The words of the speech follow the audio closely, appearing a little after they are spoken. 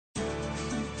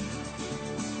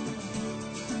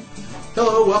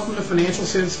Hello, welcome to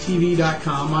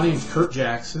FinancialSenseTV.com. My name is Kurt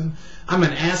Jackson. I'm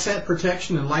an asset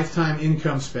protection and lifetime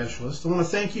income specialist. I want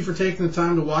to thank you for taking the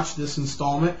time to watch this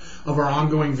installment of our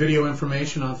ongoing video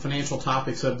information on financial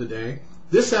topics of the day.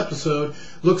 This episode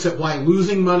looks at why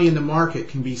losing money in the market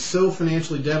can be so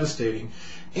financially devastating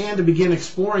and to begin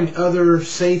exploring other,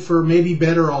 safer, maybe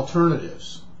better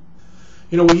alternatives.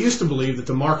 You know, we used to believe that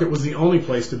the market was the only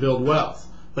place to build wealth.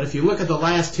 But if you look at the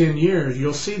last 10 years,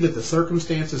 you'll see that the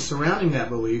circumstances surrounding that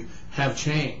belief have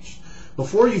changed.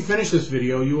 Before you finish this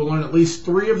video, you will learn at least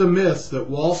 3 of the myths that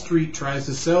Wall Street tries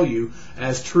to sell you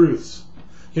as truths.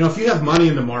 You know, if you have money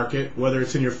in the market, whether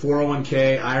it's in your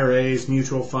 401k, IRAs,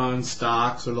 mutual funds,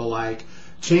 stocks, or the like,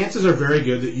 chances are very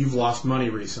good that you've lost money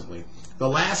recently. The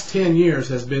last 10 years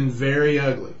has been very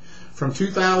ugly. From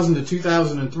 2000 to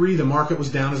 2003, the market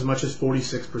was down as much as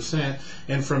 46%,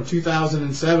 and from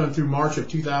 2007 through March of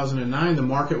 2009, the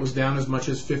market was down as much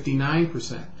as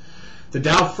 59%. The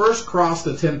Dow first crossed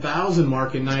the 10,000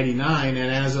 mark in 99,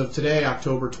 and as of today,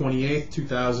 October 28,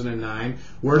 2009,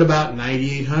 we're at about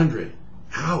 9,800.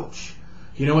 Ouch!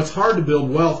 You know, it's hard to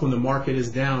build wealth when the market is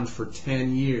down for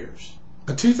 10 years.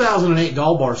 A 2008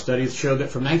 Dalbar study showed that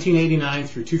from 1989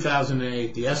 through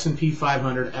 2008, the S&P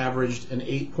 500 averaged an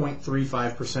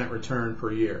 8.35% return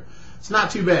per year. It's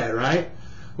not too bad, right?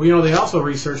 Well, you know, they also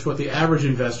researched what the average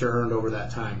investor earned over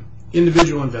that time.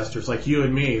 Individual investors like you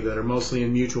and me that are mostly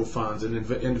in mutual funds and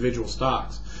individual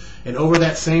stocks. And over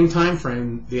that same time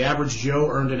frame, the average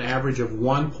Joe earned an average of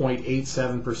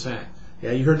 1.87%.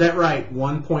 Yeah, you heard that right,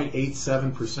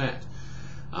 1.87%.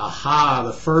 Aha,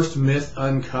 the first myth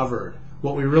uncovered.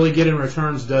 What we really get in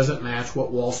returns doesn't match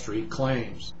what Wall Street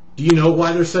claims. Do you know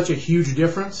why there's such a huge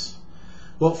difference?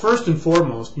 Well, first and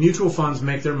foremost, mutual funds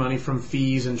make their money from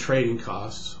fees and trading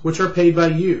costs, which are paid by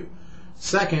you.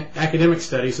 Second, academic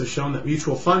studies have shown that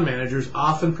mutual fund managers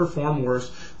often perform worse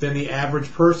than the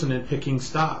average person in picking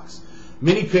stocks.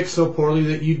 Many pick so poorly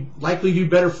that you'd likely do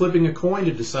better flipping a coin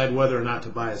to decide whether or not to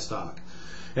buy a stock.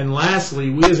 And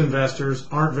lastly, we as investors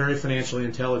aren't very financially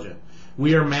intelligent.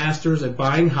 We are masters at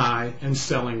buying high and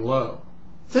selling low.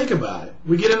 Think about it.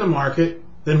 We get in the market,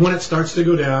 then when it starts to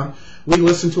go down, we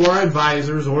listen to our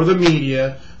advisors or the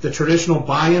media, the traditional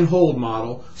buy and hold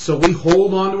model, so we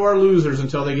hold on to our losers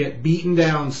until they get beaten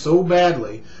down so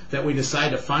badly that we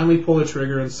decide to finally pull the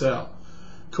trigger and sell.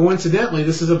 Coincidentally,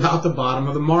 this is about the bottom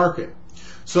of the market.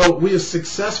 So we have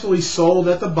successfully sold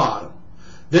at the bottom.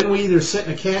 Then we either sit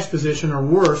in a cash position or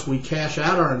worse, we cash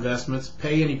out our investments,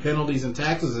 pay any penalties and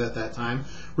taxes at that time,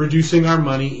 reducing our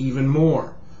money even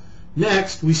more.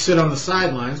 Next, we sit on the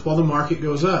sidelines while the market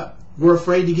goes up. We're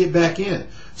afraid to get back in,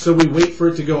 so we wait for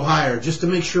it to go higher just to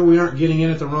make sure we aren't getting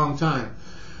in at the wrong time.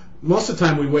 Most of the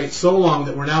time we wait so long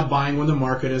that we're now buying when the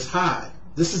market is high.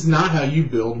 This is not how you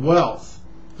build wealth.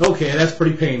 Okay, that's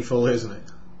pretty painful, isn't it?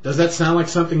 Does that sound like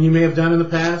something you may have done in the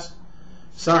past?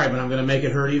 Sorry, but I'm going to make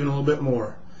it hurt even a little bit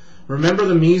more. Remember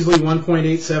the measly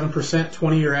 1.87%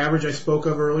 20-year average I spoke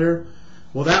of earlier?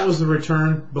 Well, that was the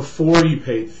return before you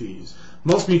paid fees.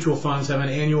 Most mutual funds have an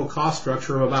annual cost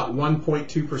structure of about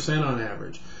 1.2% on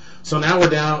average. So now we're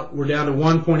down to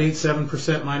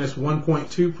 1.87% minus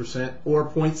 1.2% or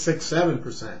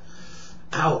 0.67%.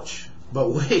 Ouch.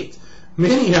 But wait,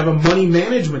 many have a money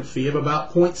management fee of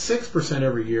about 0.6%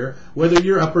 every year, whether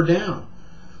you're up or down.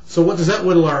 So what does that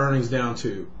whittle our earnings down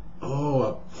to? Oh,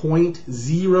 a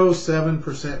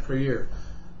 0.07% per year.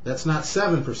 That's not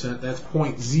 7%, that's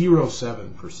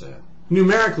 0.07%.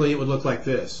 Numerically, it would look like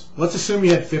this. Let's assume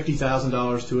you had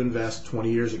 $50,000 to invest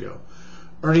 20 years ago.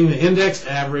 Earning the indexed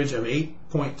average of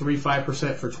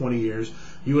 8.35% for 20 years,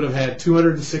 you would have had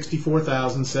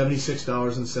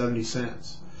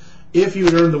 $264,076.70. If you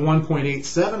had earned the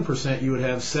 1.87%, you would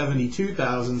have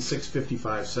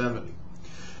 $72,655.70.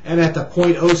 And at the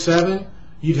 0.07,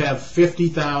 you'd have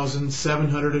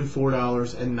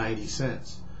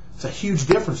 $50,704.90. It's a huge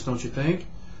difference, don't you think?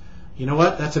 You know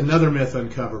what? That's another myth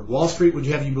uncovered. Wall Street would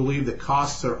have you believe that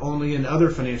costs are only in other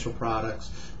financial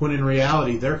products, when in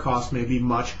reality their costs may be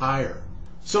much higher.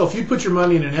 So if you put your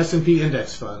money in an S&P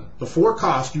index fund, before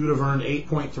cost you would have earned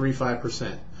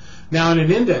 8.35%. Now in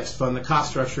an index fund, the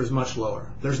cost structure is much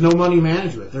lower. There's no money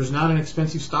management. There's not an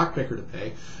expensive stock picker to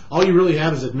pay. All you really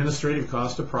have is administrative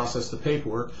costs to process the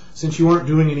paperwork, since you aren't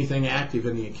doing anything active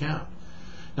in the account.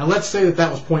 Now let's say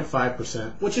that was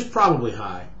 0.5%, which is probably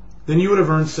high. Then you would have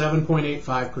earned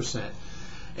 7.85%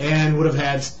 and would have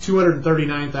had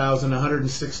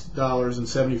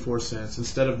 $239,106.74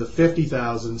 instead of the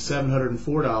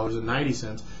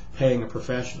 $50,704.90 paying a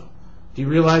professional. Do you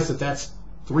realize that that's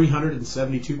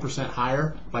 372%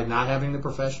 higher by not having the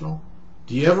professional?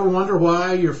 Do you ever wonder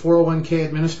why your 401k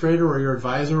administrator or your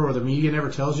advisor or the media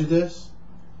never tells you this?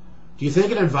 Do you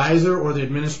think an advisor or the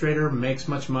administrator makes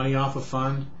much money off a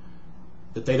fund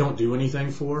that they don't do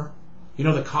anything for? You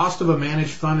know, the cost of a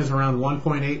managed fund is around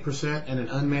 1.8% and an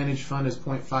unmanaged fund is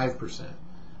 0.5%.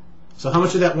 So how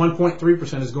much of that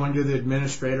 1.3% is going to the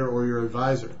administrator or your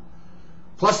advisor?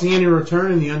 Plus the annual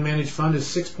return in the unmanaged fund is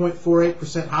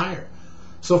 6.48% higher.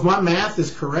 So if my math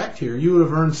is correct here, you would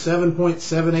have earned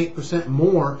 7.78%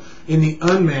 more in the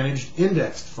unmanaged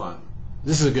indexed fund.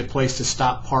 This is a good place to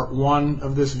stop part 1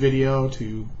 of this video.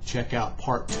 To check out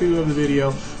part 2 of the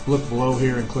video, look below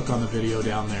here and click on the video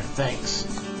down there.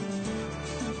 Thanks.